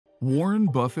Warren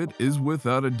Buffett is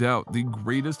without a doubt the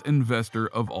greatest investor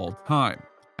of all time.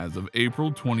 As of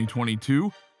April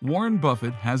 2022, Warren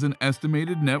Buffett has an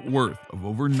estimated net worth of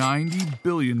over $90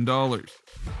 billion.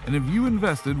 And if you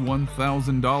invested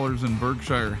 $1,000 in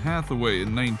Berkshire Hathaway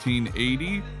in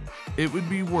 1980, it would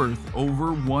be worth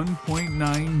over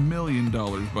 $1.9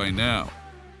 million by now.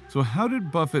 So how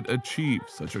did Buffett achieve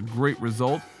such a great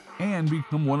result and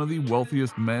become one of the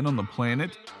wealthiest men on the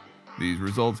planet? These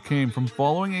results came from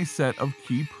following a set of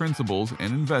key principles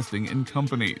and investing in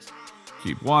companies.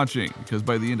 Keep watching, because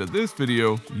by the end of this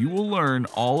video, you will learn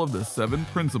all of the 7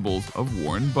 principles of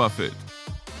Warren Buffett.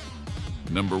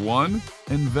 Number 1.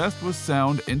 Invest with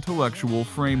sound intellectual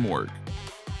framework.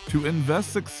 To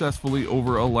invest successfully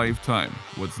over a lifetime,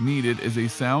 what's needed is a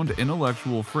sound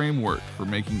intellectual framework for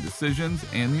making decisions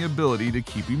and the ability to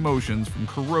keep emotions from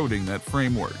corroding that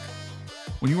framework.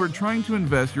 When you are trying to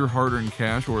invest your hard-earned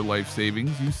cash or life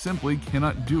savings, you simply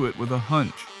cannot do it with a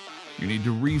hunch. You need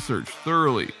to research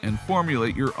thoroughly and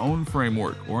formulate your own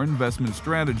framework or investment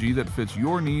strategy that fits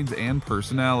your needs and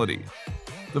personality.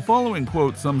 The following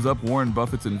quote sums up Warren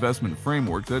Buffett's investment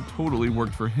framework that totally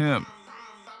worked for him.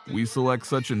 We select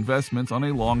such investments on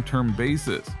a long-term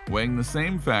basis, weighing the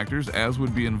same factors as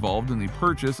would be involved in the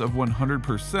purchase of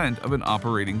 100% of an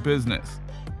operating business.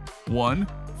 1.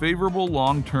 Favorable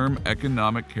long-term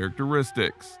economic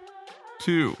characteristics.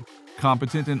 2.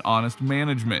 Competent and honest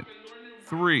management.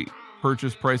 3.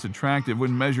 Purchase price attractive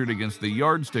when measured against the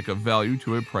yardstick of value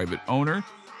to a private owner.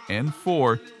 And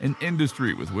 4. An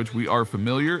industry with which we are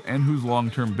familiar and whose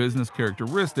long-term business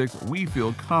characteristics we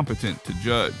feel competent to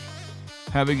judge.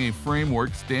 Having a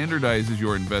framework standardizes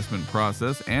your investment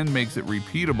process and makes it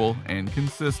repeatable and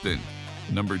consistent.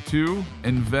 Number 2.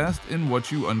 Invest in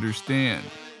what you understand.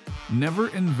 Never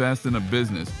invest in a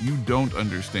business you don't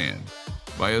understand.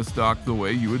 Buy a stock the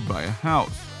way you would buy a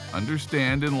house.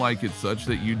 Understand and like it such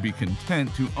that you'd be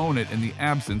content to own it in the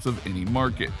absence of any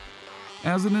market.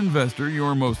 As an investor,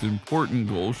 your most important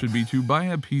goal should be to buy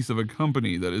a piece of a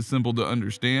company that is simple to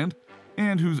understand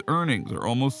and whose earnings are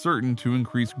almost certain to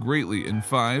increase greatly in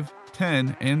 5,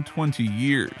 10, and 20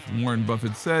 years, Warren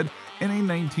Buffett said in a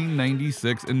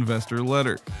 1996 investor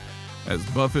letter. As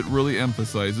Buffett really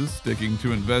emphasizes, sticking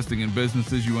to investing in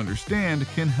businesses you understand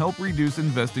can help reduce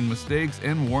investing mistakes,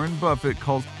 and Warren Buffett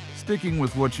calls sticking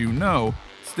with what you know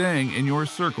staying in your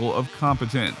circle of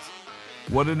competence.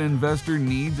 What an investor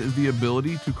needs is the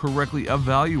ability to correctly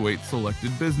evaluate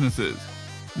selected businesses.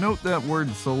 Note that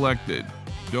word selected.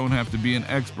 You don't have to be an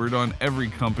expert on every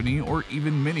company or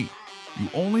even many. You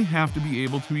only have to be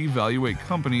able to evaluate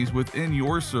companies within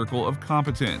your circle of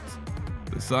competence.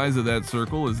 The size of that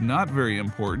circle is not very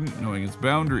important, knowing its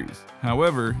boundaries,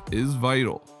 however, is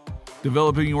vital.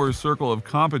 Developing your circle of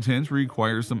competence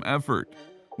requires some effort.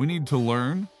 We need to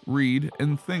learn, read,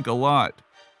 and think a lot.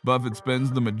 Buffett spends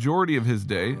the majority of his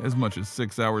day, as much as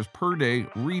 6 hours per day,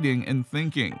 reading and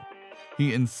thinking.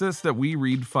 He insists that we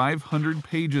read 500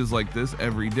 pages like this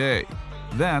every day.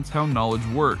 That's how knowledge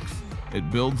works.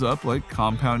 It builds up like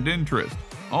compound interest.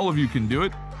 All of you can do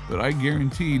it, but I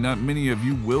guarantee not many of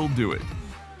you will do it.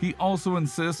 He also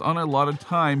insists on a lot of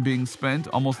time being spent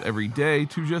almost every day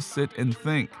to just sit and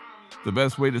think. The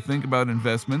best way to think about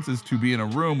investments is to be in a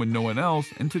room with no one else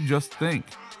and to just think.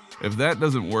 If that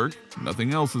doesn't work,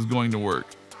 nothing else is going to work.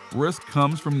 Risk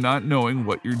comes from not knowing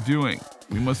what you're doing.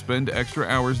 We must spend extra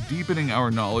hours deepening our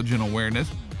knowledge and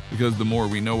awareness, because the more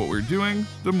we know what we're doing,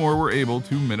 the more we're able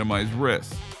to minimize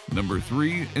risk. Number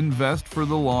 3. Invest for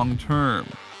the long term.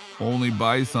 Only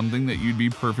buy something that you'd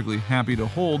be perfectly happy to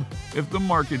hold if the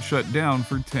market shut down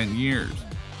for 10 years.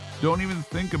 Don't even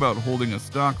think about holding a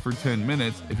stock for 10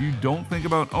 minutes if you don't think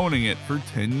about owning it for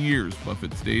 10 years,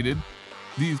 Buffett stated.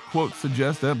 These quotes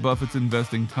suggest that Buffett's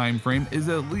investing time frame is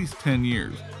at least 10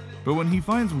 years. But when he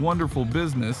finds wonderful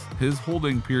business, his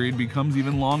holding period becomes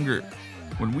even longer.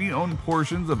 When we own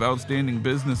portions of outstanding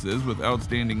businesses with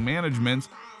outstanding managements,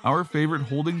 our favorite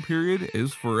holding period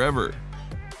is forever.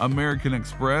 American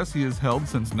Express he has held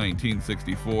since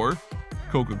 1964,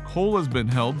 Coca-Cola has been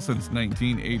held since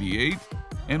 1988,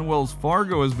 and Wells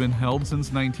Fargo has been held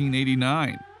since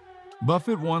 1989.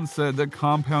 Buffett once said that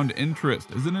compound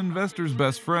interest is an investor's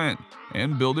best friend,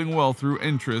 and building wealth through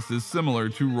interest is similar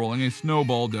to rolling a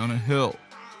snowball down a hill.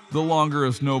 The longer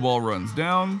a snowball runs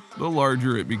down, the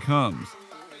larger it becomes.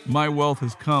 My wealth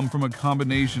has come from a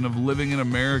combination of living in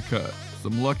America,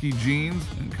 some lucky genes,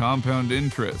 and compound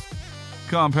interest.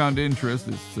 Compound interest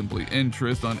is simply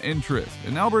interest on interest,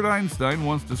 and Albert Einstein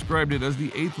once described it as the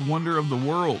 8th wonder of the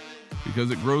world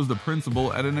because it grows the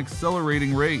principal at an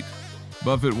accelerating rate.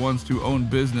 Buffett wants to own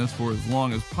business for as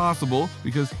long as possible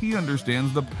because he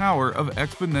understands the power of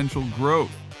exponential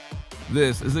growth.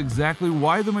 This is exactly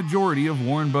why the majority of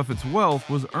Warren Buffett's wealth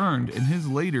was earned in his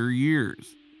later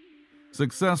years.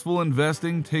 Successful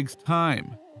investing takes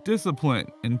time, discipline,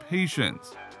 and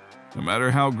patience. No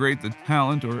matter how great the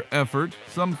talent or effort,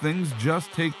 some things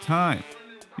just take time.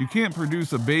 You can't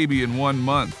produce a baby in 1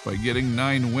 month by getting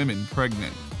 9 women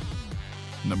pregnant.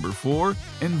 Number 4,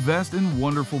 invest in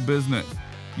wonderful business.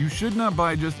 You should not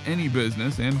buy just any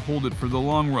business and hold it for the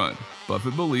long run.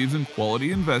 Buffett believes in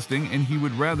quality investing, and he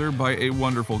would rather buy a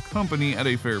wonderful company at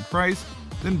a fair price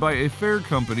than buy a fair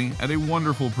company at a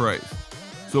wonderful price.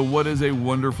 So what is a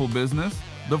wonderful business?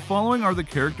 The following are the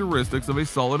characteristics of a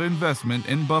solid investment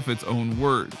in Buffett's own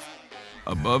words.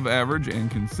 Above average and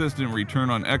consistent return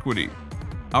on equity.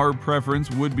 Our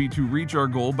preference would be to reach our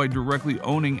goal by directly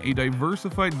owning a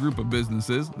diversified group of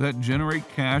businesses that generate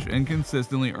cash and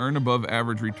consistently earn above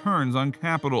average returns on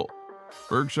capital.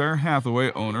 Berkshire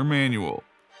Hathaway Owner Manual.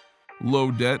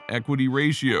 Low debt equity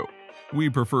ratio. We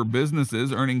prefer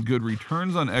businesses earning good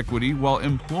returns on equity while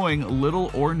employing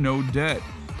little or no debt.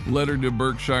 Letter to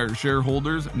Berkshire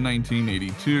shareholders,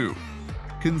 1982.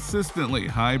 Consistently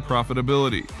high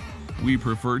profitability. We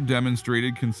prefer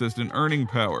demonstrated consistent earning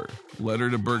power. Letter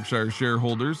to Berkshire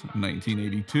shareholders,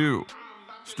 1982.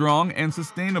 Strong and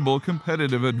sustainable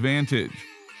competitive advantage.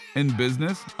 In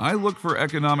business, I look for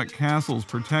economic castles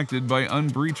protected by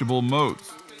unbreachable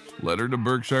moats. Letter to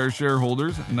Berkshire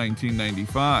shareholders,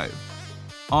 1995.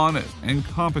 Honest and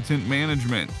competent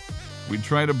management. We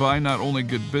try to buy not only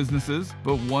good businesses,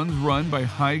 but ones run by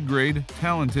high-grade,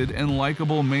 talented, and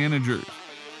likable managers.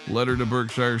 Letter to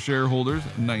Berkshire shareholders,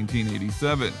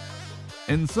 1987.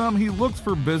 In sum, he looks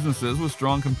for businesses with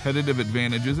strong competitive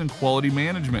advantages and quality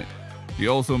management. He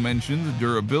also mentions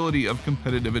durability of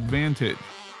competitive advantage.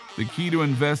 The key to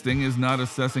investing is not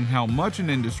assessing how much an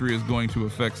industry is going to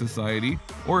affect society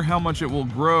or how much it will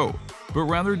grow, but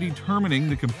rather determining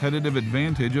the competitive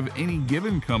advantage of any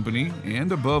given company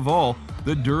and, above all,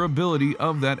 the durability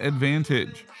of that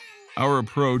advantage. Our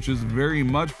approach is very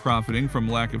much profiting from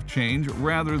lack of change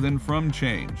rather than from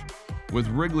change. With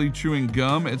Wrigley chewing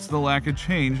gum, it's the lack of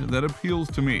change that appeals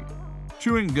to me.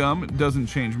 Chewing gum doesn't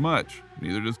change much,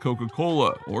 neither does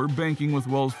Coca-Cola, or banking with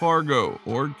Wells Fargo,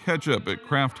 or ketchup at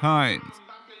Kraft Heinz.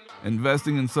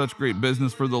 Investing in such great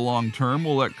business for the long term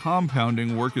will let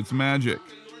compounding work its magic.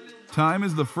 Time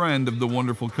is the friend of the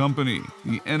wonderful company,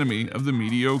 the enemy of the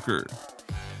mediocre.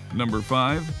 Number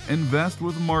 5, invest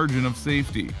with margin of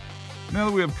safety. Now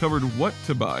that we have covered what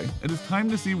to buy, it is time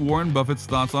to see Warren Buffett's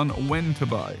thoughts on when to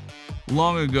buy.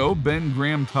 Long ago, Ben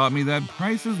Graham taught me that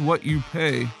price is what you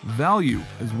pay, value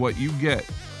is what you get.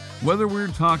 Whether we're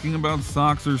talking about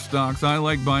stocks or stocks, I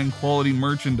like buying quality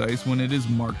merchandise when it is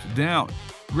marked down.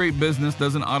 Great business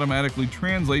doesn't automatically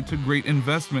translate to great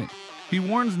investment. He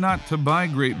warns not to buy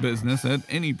great business at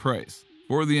any price.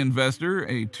 For the investor,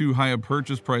 a too high a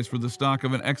purchase price for the stock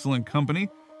of an excellent company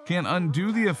can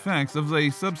undo the effects of a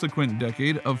subsequent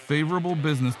decade of favorable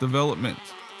business development.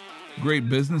 Great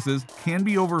businesses can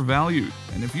be overvalued,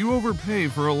 and if you overpay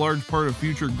for a large part of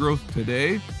future growth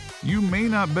today, you may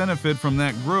not benefit from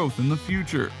that growth in the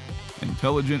future.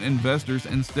 Intelligent investors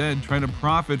instead try to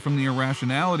profit from the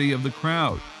irrationality of the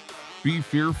crowd. Be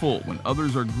fearful when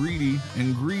others are greedy,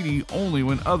 and greedy only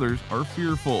when others are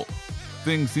fearful.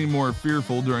 Things seem more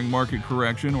fearful during market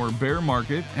correction or bear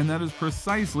market, and that is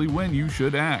precisely when you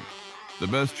should act. The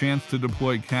best chance to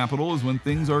deploy capital is when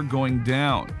things are going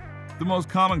down. The most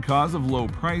common cause of low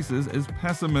prices is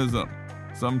pessimism,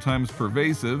 sometimes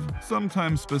pervasive,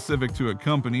 sometimes specific to a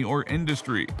company or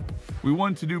industry. We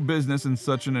want to do business in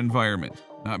such an environment,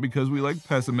 not because we like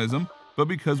pessimism, but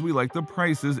because we like the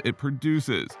prices it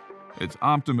produces. It's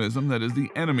optimism that is the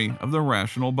enemy of the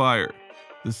rational buyer.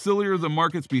 The sillier the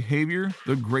market's behavior,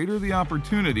 the greater the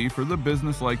opportunity for the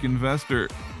business-like investor.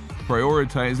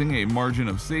 Prioritizing a margin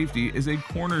of safety is a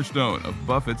cornerstone of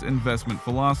Buffett's investment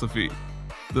philosophy.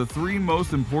 The 3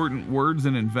 most important words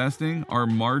in investing are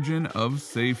margin of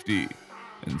safety.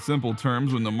 In simple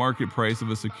terms, when the market price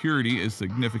of a security is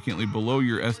significantly below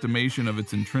your estimation of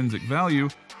its intrinsic value,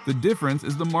 the difference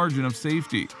is the margin of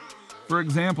safety. For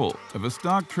example, if a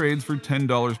stock trades for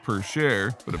 $10 per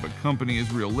share, but if a company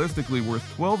is realistically worth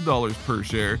 $12 per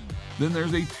share, then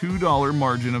there's a $2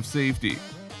 margin of safety.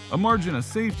 A margin of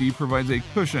safety provides a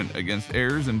cushion against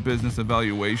errors in business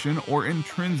evaluation or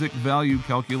intrinsic value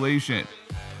calculation.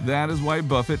 That is why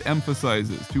Buffett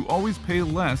emphasizes to always pay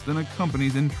less than a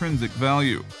company's intrinsic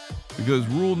value, because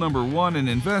rule number 1 in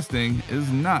investing is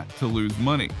not to lose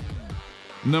money.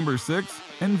 Number 6,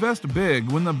 invest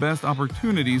big when the best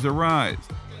opportunities arise.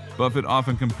 Buffett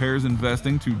often compares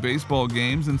investing to baseball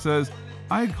games and says,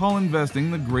 I call investing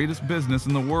the greatest business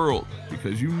in the world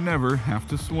because you never have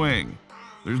to swing.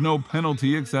 There's no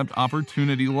penalty except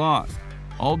opportunity lost.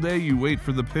 All day you wait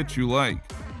for the pitch you like.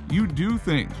 You do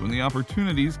things when the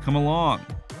opportunities come along.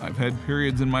 I've had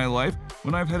periods in my life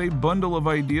when I've had a bundle of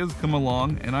ideas come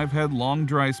along and I've had long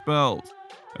dry spells.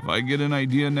 If I get an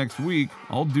idea next week,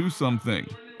 I'll do something.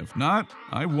 If not,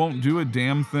 I won't do a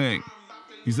damn thing.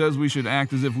 He says we should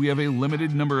act as if we have a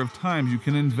limited number of times you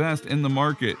can invest in the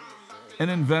market. An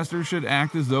investor should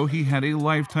act as though he had a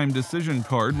lifetime decision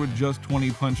card with just 20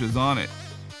 punches on it.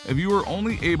 If you were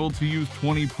only able to use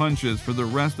 20 punches for the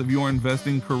rest of your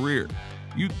investing career,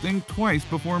 you'd think twice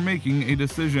before making a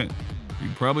decision.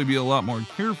 You'd probably be a lot more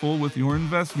careful with your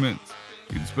investments.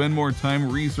 You'd spend more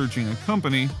time researching a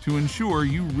company to ensure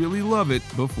you really love it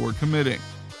before committing.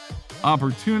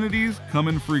 Opportunities come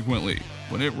infrequently.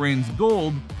 When it rains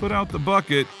gold, put out the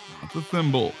bucket, not the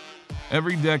thimble.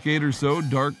 Every decade or so,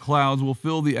 dark clouds will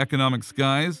fill the economic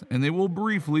skies, and they will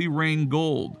briefly rain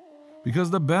gold. Because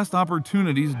the best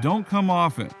opportunities don't come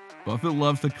often, Buffett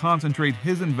loves to concentrate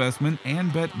his investment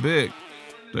and bet big.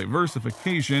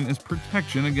 Diversification is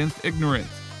protection against ignorance.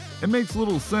 It makes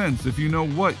little sense if you know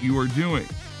what you are doing.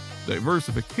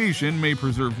 Diversification may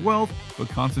preserve wealth, but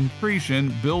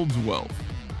concentration builds wealth.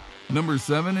 Number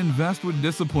 7, invest with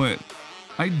discipline.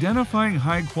 Identifying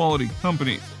high-quality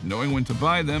companies, knowing when to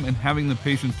buy them, and having the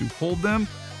patience to hold them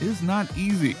is not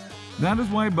easy. That is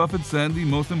why Buffett said the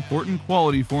most important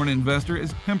quality for an investor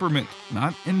is temperament,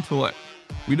 not intellect.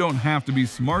 We don't have to be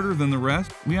smarter than the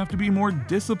rest, we have to be more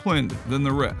disciplined than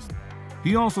the rest.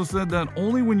 He also said that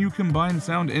only when you combine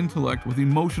sound intellect with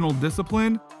emotional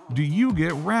discipline do you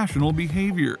get rational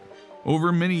behavior.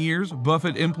 Over many years,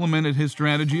 Buffett implemented his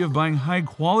strategy of buying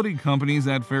high-quality companies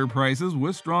at fair prices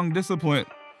with strong discipline.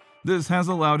 This has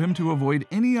allowed him to avoid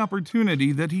any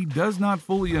opportunity that he does not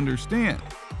fully understand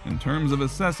in terms of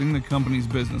assessing the company's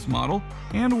business model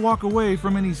and walk away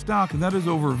from any stock that is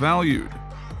overvalued.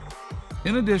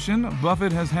 In addition,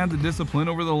 Buffett has had the discipline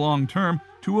over the long term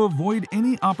to avoid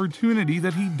any opportunity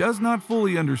that he does not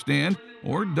fully understand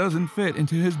or doesn't fit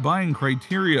into his buying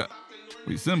criteria.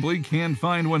 We simply can't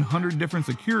find 100 different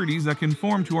securities that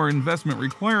conform to our investment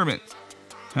requirements.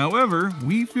 However,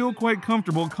 we feel quite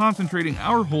comfortable concentrating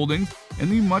our holdings in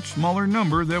the much smaller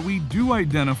number that we do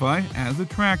identify as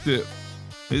attractive.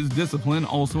 His discipline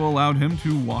also allowed him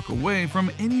to walk away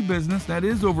from any business that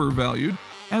is overvalued,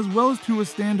 as well as to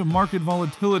withstand market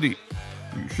volatility.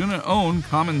 You shouldn't own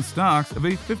common stocks if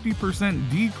a 50%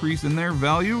 decrease in their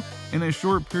value in a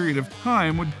short period of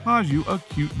time would cause you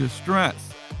acute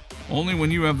distress. Only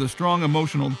when you have the strong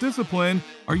emotional discipline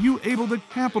are you able to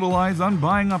capitalize on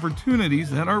buying opportunities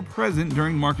that are present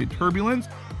during market turbulence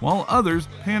while others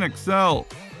panic sell.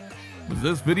 Was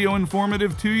this video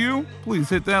informative to you? Please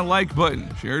hit that like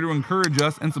button, share to encourage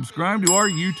us, and subscribe to our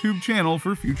YouTube channel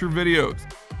for future videos.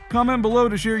 Comment below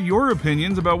to share your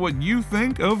opinions about what you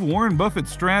think of Warren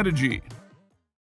Buffett's strategy.